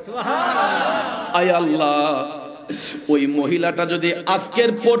দাও। আয় আল্লাহ, ওই মহিলাটা যদি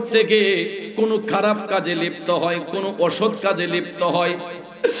আজকের পর থেকে কোনো খারাপ কাজে লিপ্ত হয়, কোনো অসৎ কাজে লিপ্ত হয়,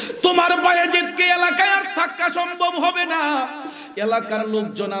 তোমার বায়েজিদকে এলাকায় আর থাকা সম্ভব হবে না। এলাকার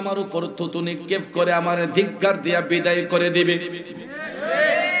লোকজন আমার উপর থুতু নিক্ষেপ করে আমার ধিক্কার দিয়া বিদায় করে দিবে।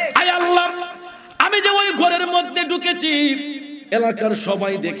 আয় আল্লাহ, আমি যে ওই ঘরের মধ্যে ঢুকেছি, এলাকার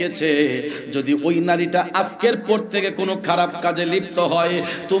সবাই দেখেছে, যদি ওই নারীটা আজকের পর থেকে কোনো খারাপ কাজে লিপ্ত হয়,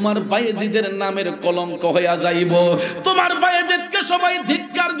 তোমার বায়েজিদের নামের কলঙ্ক হইয়া যাইব। তোমার বায়েজিদকে সবাই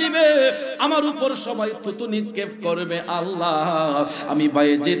ধিক্কার দিবে, আমার উপর সবাই থুতু নিক্ষেপ করবে। আল্লাহ, আমি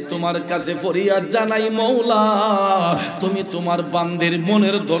বায়েজিদ তোমার কাছে ফরিয়াদ জানাই, মওলা তুমি তোমার বান্দির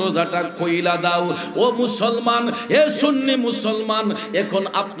মনের দরজাটা খুইলা দাও। ও মুসলমান, হে সুন্নি মুসলমান, এখন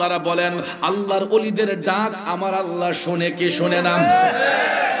আপনারা বলেন, আল্লাহর ওলিদের ডাক আমার আল্লাহ শুনে কি শুনে না?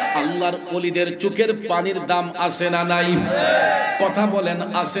 আল্লাহর ওলিদের চোখের পানির দাম আছে না নাই? কথা বলেন,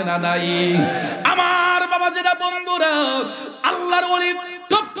 আছে না নাই? আমার বাবা যেটা বন্ধুরা, আল্লাহর ওলি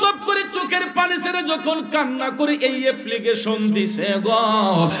টপ টপ করে চোখের পানি ছেড়ে যখন কান্না করে এই অ্যাপ্লিকেশন দিছে গো,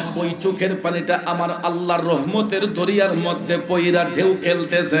 ওই চোখের পানিটা আমার আল্লাহর রহমতের দরিয়ার মধ্যে পইরা ঢেউ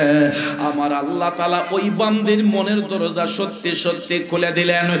খেলতেছে। আমার আল্লাহ তাআলা ওই বান্দির মনের দরজা সত্যি সত্যি খুলে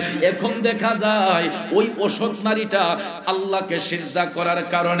দিলেন। এখন দেখা যায় ওই অসৎ নারীটা আল্লাহকে সিজদা করার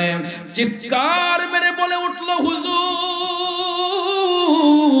কারণে চিৎকার মেরে বলে উঠলো, হুজুর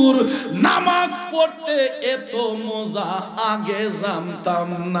নামাজ পড়তে এত মজা আগে জানতাম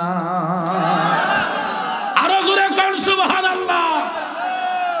না। আরো জোরে কোন সুবহানাল্লাহ।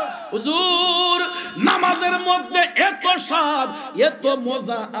 হুজুর নামাজের মধ্যে এত স্বাদ, এত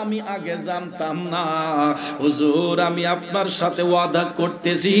মজা আমি আগে জানতাম না। হুজুর আমি আপনার সাথে ওয়াদা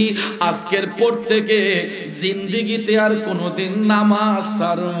করতেছি, আজকের পর থেকে জিন্দেগিতে আর কোনোদিন নামাজ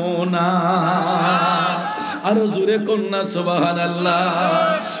ছাড়বো না। আরো জোরে কন্যা সুবহানাল্লাহ।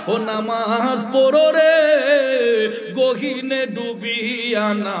 ও নামাজ পড়ো রে, গহীনে ডুবিয়া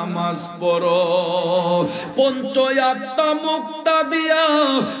নামাজ পড়ো, পঞ্চয়াত্তা মুক্তা দিয়া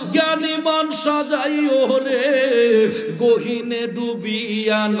জ্ঞানীমান সাজাইও রে, গহীনে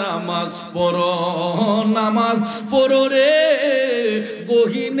ডুবিয়া নামাজ পড়ো, নামাজ পড়ো রে,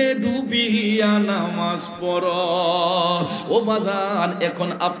 গহীনে ডুবিয়া নামাজ পড়ো। ও বাজান, এখন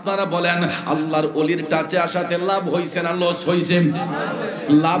আপনারা বলেন, আল্লাহর ওলির টাচে আসাতে লাভ হইছে না লস হইছে?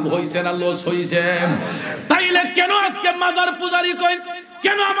 লাভ হইছে না লস হইছে? তাইলে কেন আজকে মাজার পূজারি কই,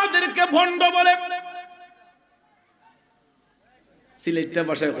 কেন আমাদেরকে ভণ্ড বলে? সিলেটটা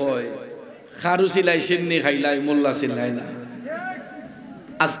ভাষায় কয়, খারু সিলাই সিন্নি খাইলাই মোল্লা সিলাই না।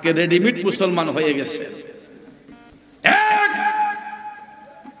 আজকে রেডিমেড মুসলমান হয়ে গেছে।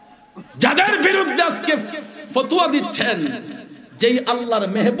 যাদের বিরুদ্ধে আজকে ফতোয়া দিচ্ছেন, যেই আল্লাহর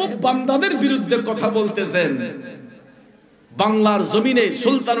মেহবুব বান্দাদের বিরুদ্ধে কথা বলতেছেন, বাংলার জমিনে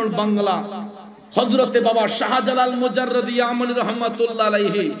সুলতানুল বাংলা হযরতে বাবা শাহজালাল মুজাররদি আমলি রহমাতুল্লাহ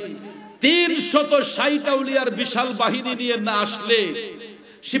আলাইহি 360 আউলিয়ার বিশাল বাহিনী নিয়ে না আসলে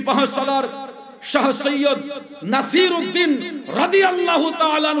সিপাহসালার শাহ সৈয়দ নাসির উদ্দিন রাদিয়াল্লাহু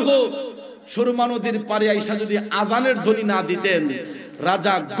তাআলা আনহু সুরমা নদীর পারে আইসা যদি আজানের ধ্বনি না দিতেন,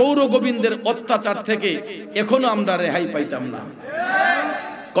 রাজা গৌর গোবিন্দের অত্যাচার থেকে এখনো আমরা রেহাই পাইতাম না।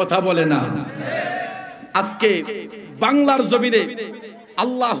 কথা বলে না? আজকে বাংলার জমিনে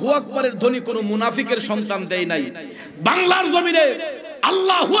আল্লাহু আকবারের ধ্বনি কোন মুনাফিকের সন্তান দেয় নাই। বাংলার জমিনে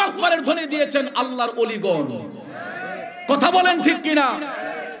আল্লাহু আকবারের ধ্বনি দিয়েছেন আল্লাহর ওলিগণ। কথা বলেন ঠিক কিনা?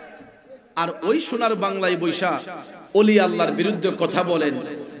 আর ওই সোনার বাংলায় বৈশা ওলি আল্লাহর বিরুদ্ধে কথা বলেন,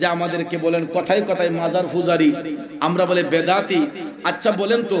 যে আমাদেরকে বলেন কথায় কথায় মাজার পূজারি, আমরা বলে বেদাতি। আচ্ছা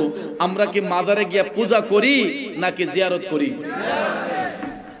বলেন তো, আমরা কি মাজারে গিয়ে পূজা করি নাকি জিয়ারত করি?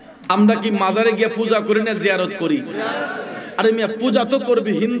 আমরা কি মাজারে গিয়ে পূজা করি না জিয়ারত করি? আরে মিয়া, পূজা তো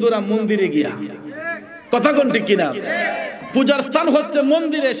করবি হিন্দুরা মন্দিরে গিয়া, কথা কোন ঠিক কিনা? পূজার স্থান হচ্ছে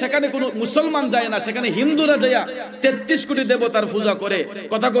মন্দিরে, সেখানে কোনো মুসলমান যায় না, সেখানে হিন্দুরা যায় 33 কোটি দেবতার পূজা করে,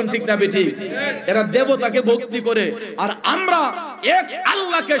 কথা কোন ঠিক না বেঠিক? এরা দেবতাকে ভক্তি করে, আর আমরা এক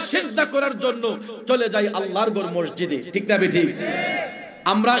আল্লাহকে সিজদা করার জন্য চলে যাই আল্লাহর ঘর মসজিদে, ঠিক না বেঠিক?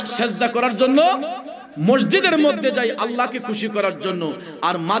 আমরা সিজদা করার জন্য মসজিদের মধ্যে যাই আল্লাহকে খুশি করার জন্য,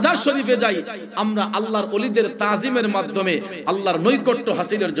 আর মাজার শরীফে যাই আমরা আল্লাহর ওলিদের তাজিমের মাধ্যমে আল্লাহর নৈকট্য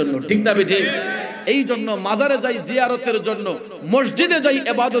হাসিলের জন্য, ঠিক না বেঠিক? এই জন্য মাজারে যাই জিয়ারতের জন্য, মসজিদে যাই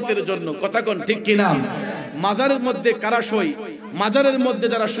ইবাদতের জন্য, কথা কোন ঠিক কিনা? মাজারের মধ্যে কারা শোয়? মাজারের মধ্যে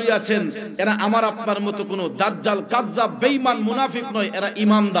যারা শুয়ে আছেন এরা আমার আপনার মতো কোনো দাজ্জাল, কাজ্জাব, বেঈমান, মুনাফিক নয়, এরা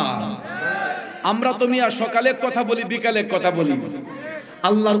ইমানদার। আমরা তো মিয়া সকালে কথা বলি, বিকালে কথা বলি।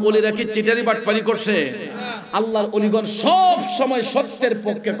 আল্লাহর ওলিরা কি চিটারি বাটপারি করছে? আল্লাহর ওলিগণ সব সময় সত্যের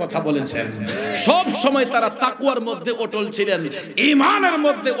পক্ষে কথা বলেছেন, সব সময় তারা তাকওয়ার মধ্যে অটল ছিলেন, ঈমানের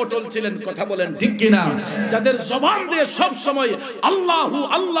মধ্যে অটল ছিলেন, কথা বলেন ঠিক কিনা? যাদের জবান দিয়ে সব সময় আল্লাহু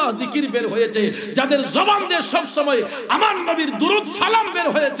আল্লাহ জিকির বের হয়েছে, যাদের জবান দিয়ে সব সময় আমার নবীর দুরূদ সালাম বের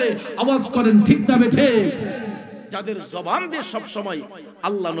হয়েছে, আওয়াজ করেন ঠিক না বেঠিক? যাদের জবান দিয়ে সব সময়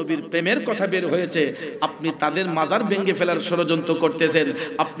আল্লাহ নবীর প্রেমের কথা বের হয়েছে, আপনি তাদের মাজার ভেঙে ফেলার ষড়যন্ত্র করতেছেন।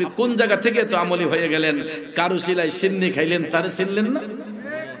 আপনি কোন জায়গা থেকে তো আমলি হয়ে গেলেন? কারু সিলাই সিন্নি খাইলেন, তারে চিনলেন না?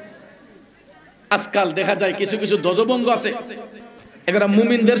 আজকাল দেখা যায় কিছু কিছু ধ্বজভঙ্গ আছে, এরা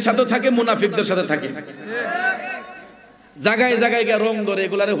মুমিনদের সাথে থাকে, মুনাফিকদের সাথে থাকে, জায়গায় জায়গায় গিয়ে রং ধরে,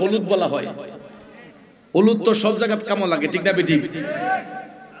 এগুলারে হলুদ বলা হয়। হলুদ তো সব জায়গায় কেমন লাগে, ঠিক না বেঠিক?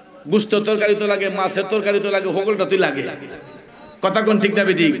 গুস্ত তরকারি তো লাগে, মাছের তরকারি তো লাগে, হোগলটা তো লাগে, কথা কোন ঠিক না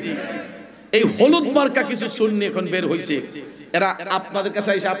বেঠিক? এই হলুদ মার্কা কিছু সুন্নি এখন বের হইছে, এরা আপনাদের কাছে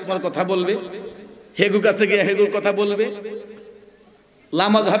এসে আপনার কথা বলবে, হেগু কাছে গিয়ে হেগুর কথা বলবে,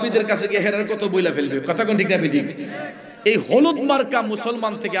 লামাজ হাবিদের কাছে গিয়ে হেরার কত বইলা ফেলবে, কথা কোন ঠিক না বেঠিক? এই হলুদ মার্কা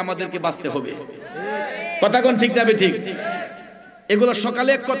মুসলমান থেকে আমাদেরকে বাঁচতে হবে, কথা কোন ঠিক না বেঠিক? এগুলো সকালে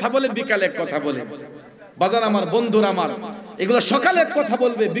এক কথা বলে, বিকালে এক কথা বলে। বাজার আমার, বন্ধুরা আমার, এগুলো সকালে এক কথা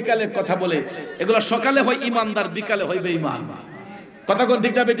বলবে, বিকালে এক কথা বলে। এগুলো সকালে হয় ইমানদার, বিকালে হয় বেঈমান, কথা কোন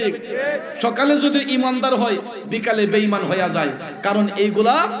ঠিক না বেঠিক? সকালে যদি ইমানদার হয়, বিকালে বেঈমান হয়ে যায়। কারণ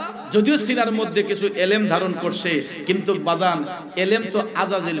এইগুলা যদিও সিনার মধ্যে কিছু এলেম ধারণ করছে, কিন্তু বাজান এলেম তো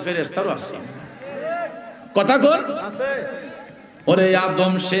আজাজিল ফেরেশতারও আছে, কথা কোন? ওরে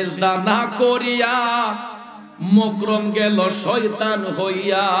আদম সেজদা না করিয়া মকরম গেল শয়তান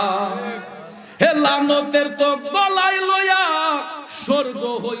হইয়া, হে লানতের তো গলায় লইয়া স্বর্গ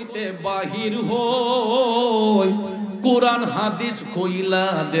হইতে বাহির হই। কোরআন হাদিস কইলা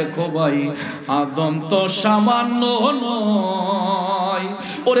দেখো ভাই, আদম তো সামান্য নয়।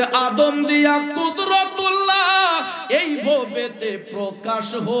 ওরে আদম দিয়া কুদরতুল্লাহ এই ভবেতে প্রকাশ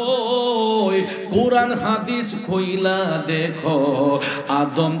হই। কোরআন হাদিস কইলা দেখো,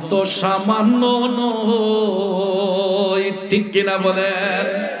 আদম তো সামান্য নয়, ঠিক কিনা বলেন?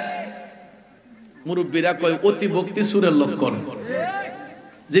 মুরব্বীরা কয় অতি ভক্তি সুরের লক্ষণ।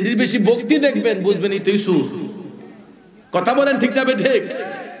 যেদিন বেশি ভক্তি দেখবেন বুঝবেন ইতই সুর, কথা বলেন ঠিক না বেঠিক?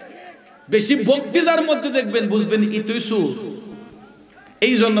 বেশি ভক্তি যার মধ্যে দেখবেন বুঝবেন ইতই সুর।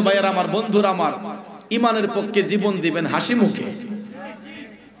 এই জন্য ভাইয়ারা আমার, বন্ধুরা আমার, ইমানের পক্ষে জীবন দিবেন হাসি মুখে।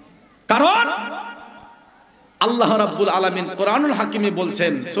 কারণ আল্লাহ রাব্বুল আলামিন কোরআনুল হাকিমে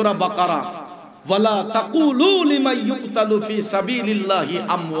বলছেন, সূরা বাকারা, ওয়ালা তাকুলু লিমান ইউকতালু ফি সাবিলিল্লাহি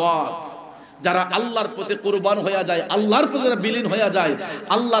আমওয়াত। যারা আল্লাহর পথে কুরবান হয়ে যায়, আল্লাহর পথে যারা বিলীন হয়ে যায়,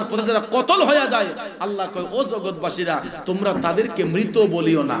 আল্লাহর পথে যারা কতল হয়ে যায়, আল্লাহ কয় ও জগৎবাসীরা তোমরা তাদেরকে মৃত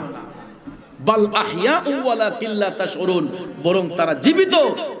বলিও না, বাল আহইয়াউ ওয়ালাকিন লা তাশউরুন, বরং তারা জীবিত,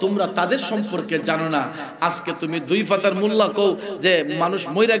 তোমরা তাদের সম্পর্কে জানো না। আজকে তুমি দুই পাতার মোল্লা কও যে মানুষ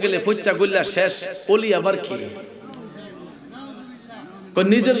মইরা গেলে ফচ্চা গল্লা শেষ, ওলি আবার কি কই?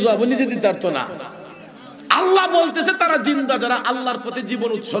 নিজের জবাব নিজে দিতে পারতো না। আল্লাহ বলতেছে তারা জিন্দা, যারা আল্লাহর পথে জীবন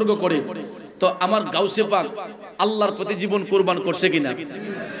উৎসর্গ করে। তো আমার গাউসে পাক আল্লাহর পথে জীবন কুরবান করছে কিনা?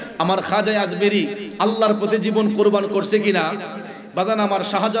 আমার খাজা আজমেরি আল্লাহর পথে জীবন কুরবান করছে কিনা? বাজান আমার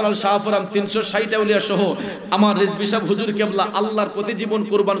শাহজালাল শাহফরাম 360 আউলিয়া সহ আমার রিজভী সাহেব হুজুর কেবলা আল্লাহর পথে জীবন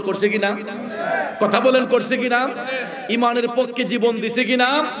কুরবান করছে কিনা? কথা বলেন করছে কিনা? ইমানের পক্ষে জীবন দিছে কিনা?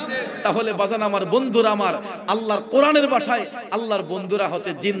 তাহলে বাজান আমার, বন্ধুরা আমার, আল্লাহর কোরআনের ভাষায় আল্লাহর বন্ধুরা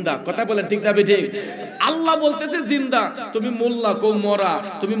হতে জিন্দা, কথা বলেন ঠিক না বেঠিক? আল্লাহ বলতেছে জিন্দা, তুমি মোল্লা কও মরা,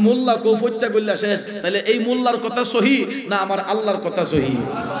 তুমি মোল্লা কও ফচ্চা গল্লা শেষ। তাহলে এই মোল্লার কথা সহি না আমার আল্লাহর কথা সহি?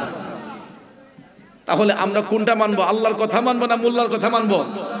 তাহলে আমরা কোনটা মানবো, আল্লাহর কথা মানবো না মোল্লার কথা মানবো?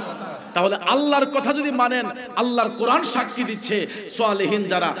 তাহলে আল্লাহর কথা যদি মানেন, আল্লাহর কোরআন সাক্ষী দিচ্ছে সালেহীন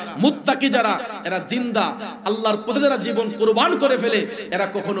যারা, মুত্তাকি যারা, এরা জিন্দা, আল্লাহর পথে যারা জীবন কুরবান করে ফেলে এরা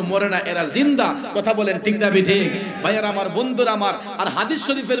কখনো মরে না, এরা জিন্দা। কথা বলেন ঠিক না ঠিক? ভাইয়ারা আমার, বন্ধুরা আমার, আর হাদিস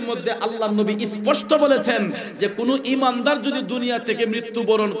শরীফের মধ্যে আল্লাহর নবী স্পষ্ট বলেছেন যে কোনো ঈমানদার যদি দুনিয়া থেকে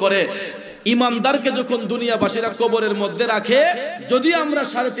মৃত্যুবরণ করে, ঈমানদারকে যখন দুনিয়াবাসীরা কবরের মধ্যে রাখে, যদি আমরা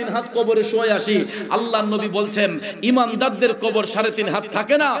 3.5 হাত কবরে শুয়ে আসি, আল্লাহর নবী বলছেন ঈমানদারদের কবর 3.5 হাত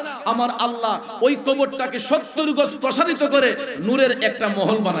থাকে না, আমার আল্লাহ ওই কবরটাকে 70 গজ প্রসারিত করে নূরের একটা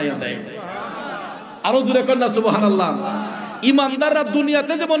মহল বানাইয়া দেয়। আরো জোরে কন্যা সুবহানাল্লাহ। ঈমানদাররা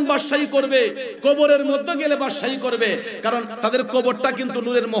দুনিয়াতে যেমন বাদশাহী করবে, কবরের মধ্যে গেলে বাদশাহী করবে, কারণ তাদের কবরটা কিন্তু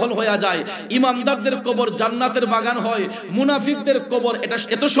নূরের মহল হয়ে যায়। ঈমানদারদের কবর জান্নাতের বাগান হয়, মুনাফিকদের কবর এটা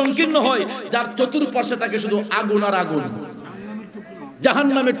এত সংকীর্ণ হয় যার চতুর্পাশে থাকে শুধু আগুন আর আগুন,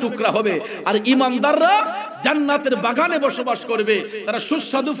 জাহান্নামের টুকরা হবে। আর ঈমানদাররা জান্নাতের বাগানে বসবাস করবে, তারা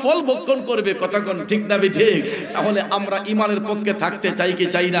সুস্বাদু ফল ভক্ষণ করবে। কথা কোন ঠিক না ঠিক? তাহলে আমরা ঈমানের পক্ষে থাকতে চাই কি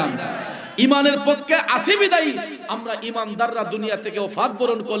চাই না? ঈমানের পক্ষে আসি বিদায়ী আমরা ঈমানদাররা দুনিয়া থেকে ওফাত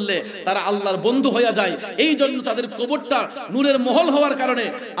বরণ করলে তারা আল্লাহর বন্ধু হয়ে যায়। এই জন্য তাদের কবরটা নূরের মহল হওয়ার কারণে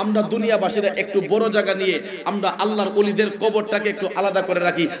আমরা দুনিয়াবাসীরা একটু বড় জায়গা নিয়ে আমরা আল্লাহর ওলিদের কবরটাকে একটু আলাদা করে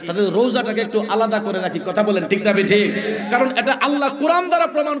রাখি, তাদের রওজাটাকে একটু আলাদা করে রাখি। কথা বলেন ঠিক না ঠিক? কারণ এটা আল্লাহ কোরআন দ্বারা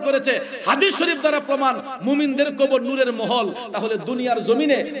প্রমাণ করেছে, হাদিস শরীফ দ্বারা প্রমাণ, মুমিনদের কবর নূরের মহল। তাহলে দুনিয়ার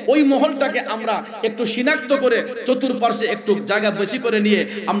জমিনে ওই মহলটাকে আমরা একটু শনাক্ত করে চতুর্পাশে একটু জায়গা বেশি করে নিয়ে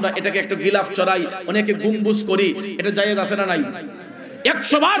আমরা এটাকে একটু গিলাফ চড়াই, অনেকে গম্বুজ করি, এটা জায়েজ আছে না নাই?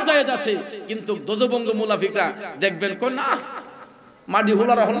 100 বার জায়েজ আছে। কিন্তু দজবঙ্গ মুনাফিকরা দেখবেন কোন না মাটি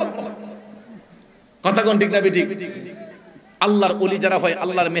হোলারা হল। কথা কোন ঠিক না ঠিক? আল্লাহর ওলি যারা হয়,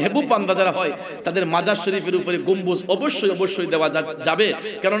 আল্লাহর মেহবুব বান্দা যারা হয়, তাদের মাজার শরীফের উপরে গম্বুজ অবশ্যই অবশ্যই দেওয়া যাবে,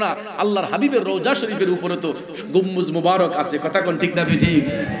 কেননা আল্লাহর হাবিবের রওজা শরীফের উপরে তো গম্বুজ মুবারক আছে। কথা কোন ঠিক না ঠিক?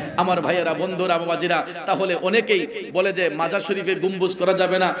 আমার ভাইয়েরা, বন্ধুরা, বাবাজিরা, তাহলে অনেকেই বলে যে মাজার শরীফে গম্বুজ করা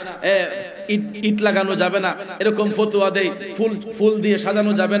যাবে না, ইট লাগানো যাবে না, এরকম ফতোয়া দেয়, ফুল দিয়ে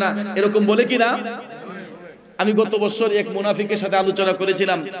সাজানো যাবে না, এরকম বলে কি না? আমি গত বছর এক মুনাফিকের সাথে আলোচনা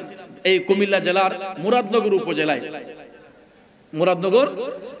করেছিলাম এই কুমিল্লা জেলার মুরাদনগর উপজেলায়। মুরাদনগর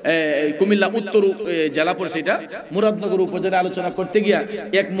কুমিল্লা উত্তর জেলা পড়ছে এটা। মুরাদনগর উপজেলা আলোচনা করতে গিয়া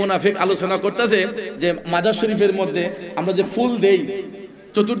এক মুনাফিক আলোচনা করতেছে যে মাজার শরীফের মধ্যে আমরা যে ফুল দেই,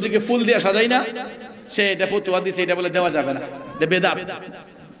 চতুর্দিকে ফুল দিয়ে সাজাই না, সে এটা ফতোয়া দিছে, এটা বলে দেওয়া যাবে না, বেদাত।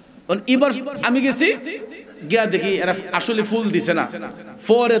 এবার আমি গেছি, গিয়া দেখি এরা আসলে ফুল দিছে না।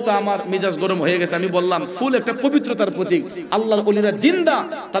 পরে তো আমার মেজাজ গরম হয়ে গেছে। আমি বললাম ফুল একটা পবিত্রতার প্রতীক, আল্লাহর ওলিরা জিন্দা,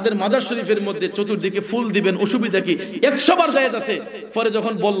 তাদের মাজার শরীফের মধ্যে চতুর্দিকে ফুল দিবেন, অসুবিধা কি? 100 বার জায়েজ আছে। পরে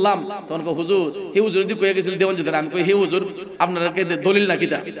যখন বললাম তখন হুজুর, হে হুজুর যদি কয়ে গেছিল দেওয়াল যেতে, আমি কই হে হুজুর আপনারা দলিল নাকি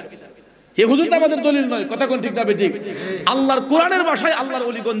তা? হে হুজুর তো আমাদের দলিল নয়। কথা কোন ঠিক না ঠিক? আল্লাহর কোরআনের ভাষায় আল্লাহর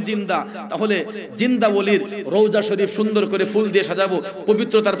ওলিগণ জিন্দা। তাহলে জিন্দা ওলির রওজা শরীফ সুন্দর করে ফুল দিয়ে সাজাবো,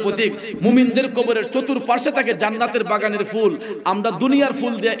 পবিত্রতার প্রতীক। মুমিনদের কবরের চতুর্পাশে থাকে জান্নাতের বাগানের ফুল, আমরা দুনিয়ার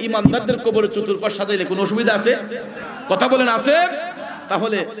ফুল দিয়ে ঈমানদারদের কবরের চতুর্পাশ সাজাইলে কোনো অসুবিধা আছে? কথা বলেন আছে?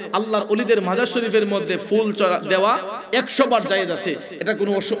 তাহলে আল্লাহর ওলিদের মাজার শরীফের মধ্যে ফুল দেওয়া 100 বার জায়েজ আছে, এটা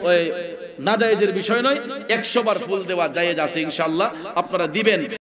কোনো না জায়েজের বিষয় নয়। 100 বার ফুল দেওয়া জায়েজ আছে, ইনশাআল্লাহ আপনারা দিবেন।